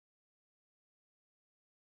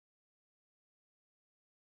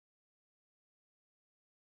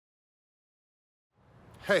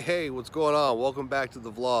Hey, what's going on? Welcome back to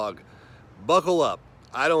the vlog. Buckle up.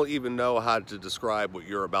 I don't even know how to describe what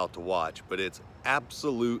you're about to watch, but it's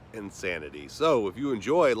absolute insanity. So if you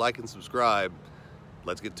enjoy, like and subscribe.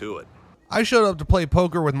 Let's get to it. I showed up to play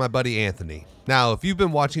poker with my buddy Anthony. Now, if you've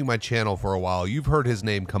been watching my channel for a while, you've heard his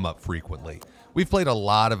name come up frequently. We've played a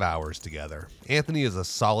lot of hours together. Anthony is a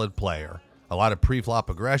solid player. A lot of pre-flop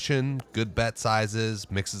aggression, good bet sizes,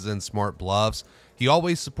 mixes in smart bluffs. He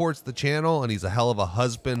always supports the channel, and he's a hell of a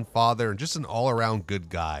husband, father, and just an all-around good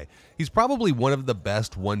guy. He's probably one of the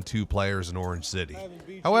best 1-2 players in Orange City.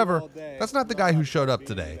 However, that's not the guy who showed up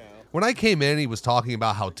today. When I came in, he was talking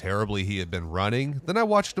about how terribly he had been running. Then I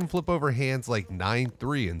watched him flip over hands like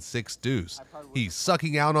 9-3 and 6-deuce. He's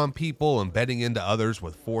sucking out on people and betting into others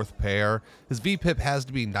with fourth pair. His VPIP has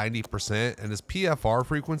to be 90%, and his PFR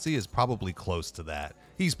frequency is probably close to that.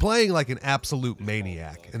 He's playing like an absolute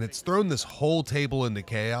maniac, and it's thrown this whole table into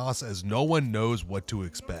chaos as no one knows what to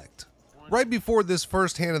expect. Right before this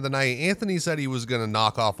first hand of the night, Anthony said he was going to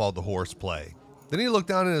knock off all the horseplay. Then he looked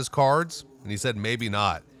down at his cards, and he said maybe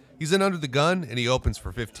not. He's in under the gun, and he opens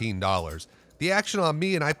for $15. The action on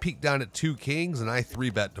me, and I peeked down at 2 kings, and I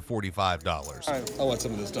 3-bet to $45. I want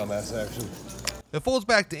some of this dumbass action. It folds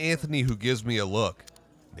back to Anthony, who gives me a look.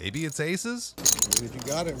 Maybe it's aces? If you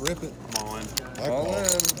got it, rip it. Come on. All in.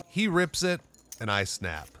 He rips it, and I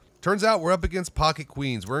snap. Turns out we're up against pocket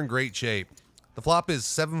queens. We're in great shape. The flop is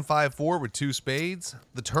 7-5-4 with 2 spades.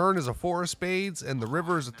 The turn is a 4 of spades, and the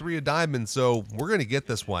river is a 3 of diamonds, so we're going to get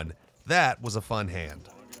this one. That was a fun hand.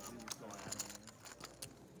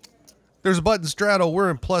 There's a button straddle.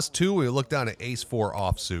 We're in +2. We look down at ace-4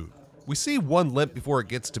 offsuit. We see one limp before it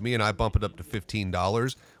gets to me, and I bump it up to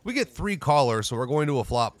 $15. We get 3 callers, so we're going to a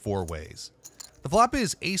flop 4 ways. The flop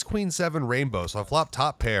is ace-queen-7 rainbow, so I flop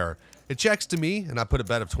top pair. It checks to me, and I put a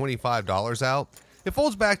bet of $25 out. It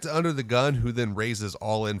folds back to under the gun, who then raises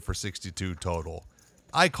all in for 62 total.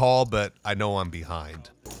 I call, but I know I'm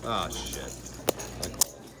behind. Ah, shit. I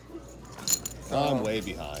call. I'm way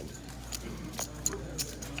behind.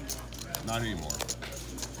 Not anymore.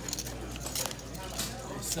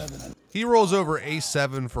 7. He rolls over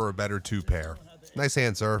ace-7 for a better 2 pair. Nice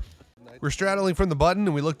hand, sir. We're straddling from the button,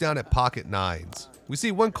 and we look down at pocket 9s. We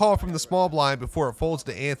see one call from the small blind before it folds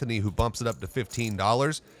to Anthony, who bumps it up to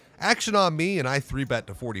 $15. Action on me, and I 3-bet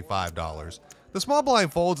to $45. The small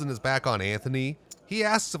blind folds and is back on Anthony. He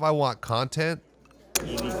asks if I want content.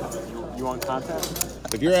 You want content?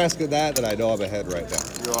 If you're asking that, then I know I'm ahead right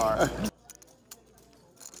now. You are.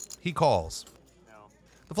 He calls. No.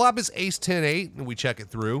 The flop is ace-10-8, and we check it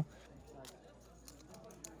through.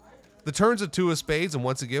 The turn's a 2 of spades, and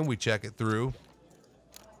once again, we check it through.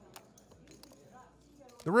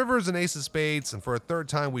 The river is an ace of spades, and for a third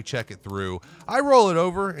time, we check it through. I roll it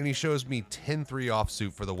over, and he shows me 10-3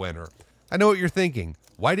 offsuit for the winner. I know what you're thinking.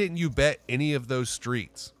 Why didn't you bet any of those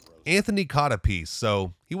streets? Anthony caught a piece,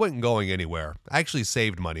 so he wasn't going anywhere. I actually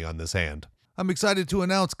saved money on this hand. I'm excited to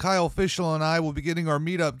announce Kyle Fischel and I will be getting our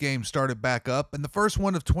meetup game started back up, and the first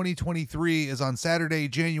one of 2023 is on Saturday,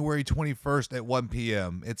 January 21st at 1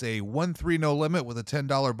 p.m. It's a 1-3 no limit with a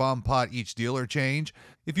 $10 bomb pot each dealer change.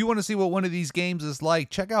 If you want to see what one of these games is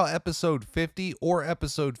like, check out episode 50 or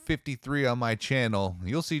episode 53 on my channel.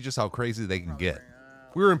 You'll see just how crazy they can get.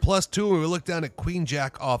 We were in +2 and we looked down at Queen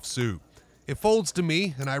Jack offsuit. It folds to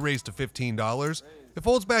me, and I raise to $15. It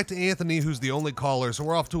folds back to Anthony, who's the only caller, so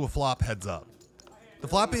we're off to a flop heads up. The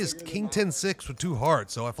flop is king 10-6 with 2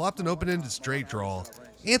 hearts, so I flopped an open-ended straight draw.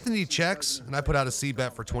 Anthony checks, and I put out a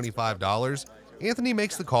C-bet for $25. Anthony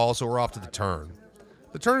makes the call, so we're off to the turn.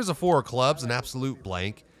 The turn is a 4 of clubs, an absolute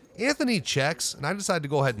blank. Anthony checks, and I decide to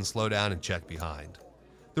go ahead and slow down and check behind.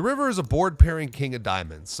 The river is a board pairing king of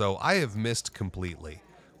diamonds, so I have missed completely.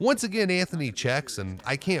 Once again, Anthony checks, and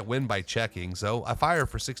I can't win by checking, so I fire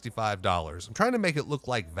for $65. I'm trying to make it look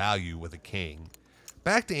like value with a king.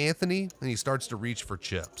 Back to Anthony, and he starts to reach for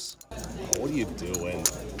chips. What are you doing?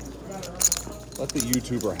 Let the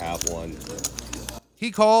YouTuber have one. He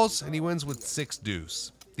calls, and he wins with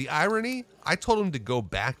 6-deuce. The irony, I told him to go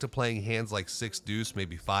back to playing hands like 6-deuce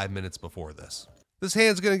maybe 5 minutes before this. This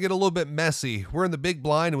hand's going to get a little bit messy. We're in the big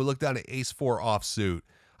blind, and we look down at ace-4 offsuit.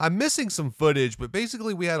 I'm missing some footage, but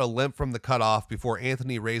basically we had a limp from the cutoff before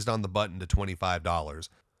Anthony raised on the button to $25.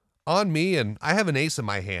 On me, and I have an ace in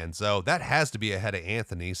my hand, so that has to be ahead of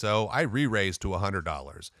Anthony, so I re-raised to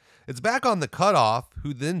 $100. It's back on the cutoff,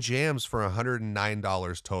 who then jams for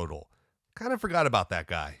 $109 total. Kind of forgot about that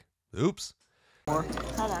guy. Oops. Hold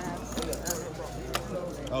on.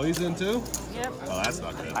 Oh, he's in too? Yep. Oh, that's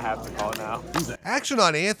not good. I have to call now. Action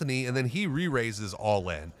on Anthony, and then he re-raises all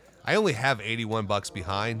in. I only have $81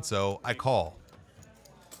 behind, so I call.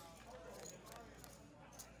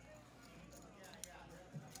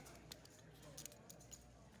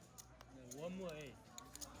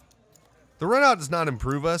 The runout does not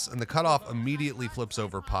improve us, and the cutoff immediately flips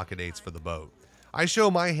over pocket eights for the boat. I show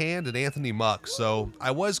my hand and Anthony mucks, so I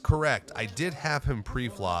was correct. I did have him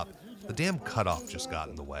pre-flop. The damn cutoff just got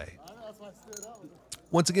in the way.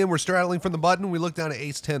 Once again, we're straddling from the button. We look down at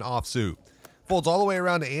ace-10 offsuit. Folds all the way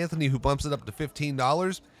around to Anthony, who bumps it up to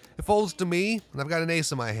 $15. It folds to me, and I've got an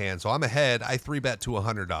ace in my hand, so I'm ahead. I 3-bet to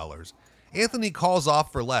 $100. Anthony calls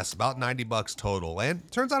off for less, about 90 bucks total,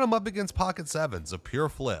 and turns out I'm up against pocket sevens, a pure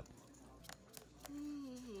flip.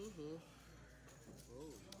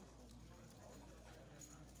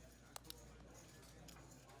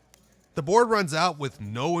 The board runs out with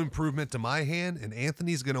no improvement to my hand, and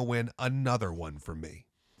Anthony's going to win another one from me.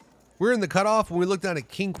 We're in the cutoff when we look down at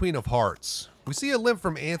King Queen of Hearts. We see a limp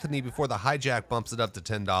from Anthony before the hijack bumps it up to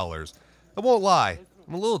 $10. I won't lie,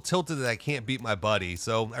 I'm a little tilted that I can't beat my buddy,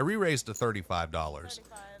 so I re-raised to $35.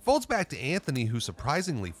 Folds back to Anthony, who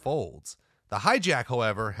surprisingly folds. The hijack,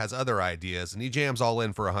 however, has other ideas, and he jams all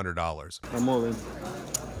in for $100. I'm all in.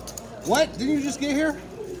 What? Didn't you just get here?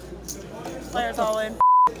 Players all in.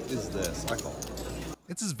 Is this? I call.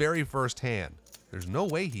 It's his very first hand. There's no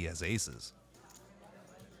way he has aces.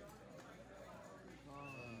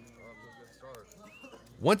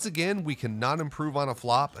 Once again, we cannot improve on a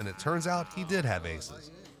flop, and it turns out he did have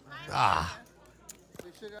aces.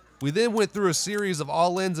 We then went through a series of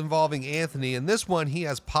all-ins involving Anthony, and this one he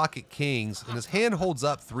has pocket kings, and his hand holds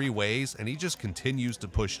up 3 ways, and he just continues to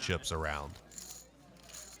push chips around.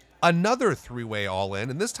 Another 3-way all-in,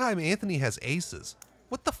 and this time Anthony has aces.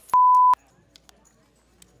 What the f?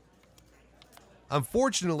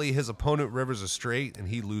 Unfortunately, his opponent rivers a straight, and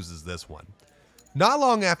he loses this one. Not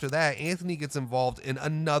long after that, Anthony gets involved in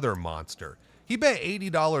another monster. He bet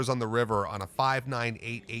 $80 on the river on a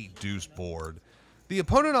 5-9-8-8 deuce board. The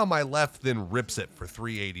opponent on my left then rips it for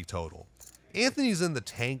 $380 total. Anthony's in the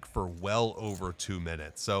tank for well over 2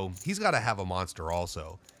 minutes, so he's got to have a monster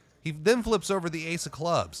also. He then flips over the ace of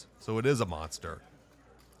clubs, so it is a monster.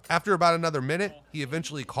 After about another minute, he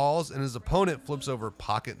eventually calls, and his opponent flips over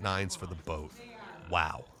pocket nines for the boat.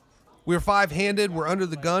 Wow. We're 5-handed, we're under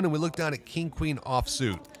the gun, and we look down at King Queen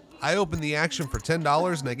offsuit. I open the action for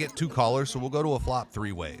 $10, and I get 2 callers, so we'll go to a flop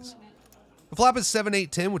 3 ways. The flop is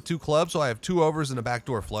 7-8-10 with 2 clubs, so I have 2 overs and a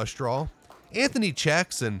backdoor flush draw. Anthony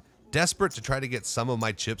checks, and desperate to try to get some of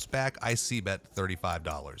my chips back, I c-bet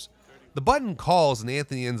 $35. The button calls, and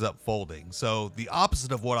Anthony ends up folding, so the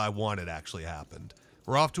opposite of what I wanted actually happened.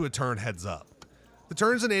 We're off to a turn heads up. The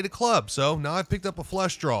turn's an 8 of clubs, so now I've picked up a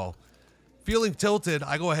flush draw. Feeling tilted,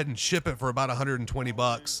 I go ahead and ship it for about 120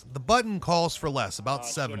 bucks. The button calls for less, about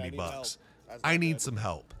 70 bucks. I need some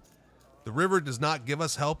help. The river does not give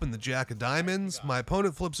us help in the jack of diamonds. My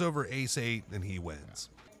opponent flips over ace-8 and he wins.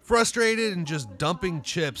 Frustrated and just dumping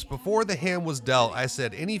chips, before the hand was dealt, I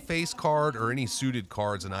said any face card or any suited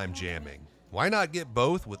cards and I'm jamming. Why not get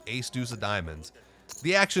both with ace-deuce of diamonds?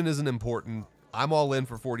 The action isn't important. I'm all in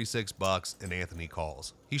for 46 bucks and Anthony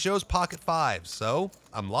calls. He shows pocket 5s, so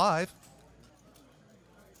I'm live.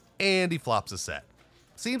 And he flops a set.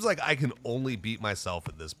 Seems like I can only beat myself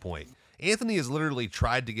at this point. Anthony has literally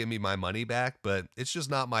tried to give me my money back, but it's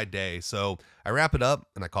just not my day, so I wrap it up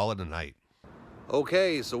and I call it a night.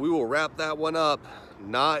 Okay, so we will wrap that one up.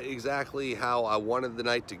 Not exactly how I wanted the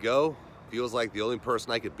night to go. Feels like the only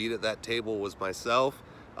person I could beat at that table was myself.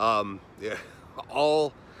 Yeah,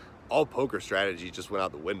 all poker strategy just went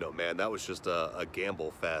out the window, man. That was just a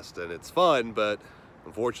gamble fest, and it's fun, but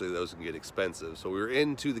unfortunately those can get expensive. So we were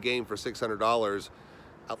into the game for $600,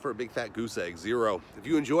 out for a big fat goose egg, 0. If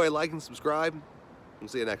you enjoy, like and subscribe. We'll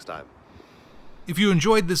see you next time. If you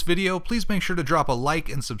enjoyed this video, please make sure to drop a like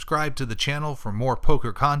and subscribe to the channel for more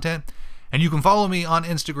poker content. And you can follow me on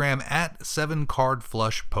Instagram at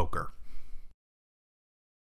 7cardflushpoker.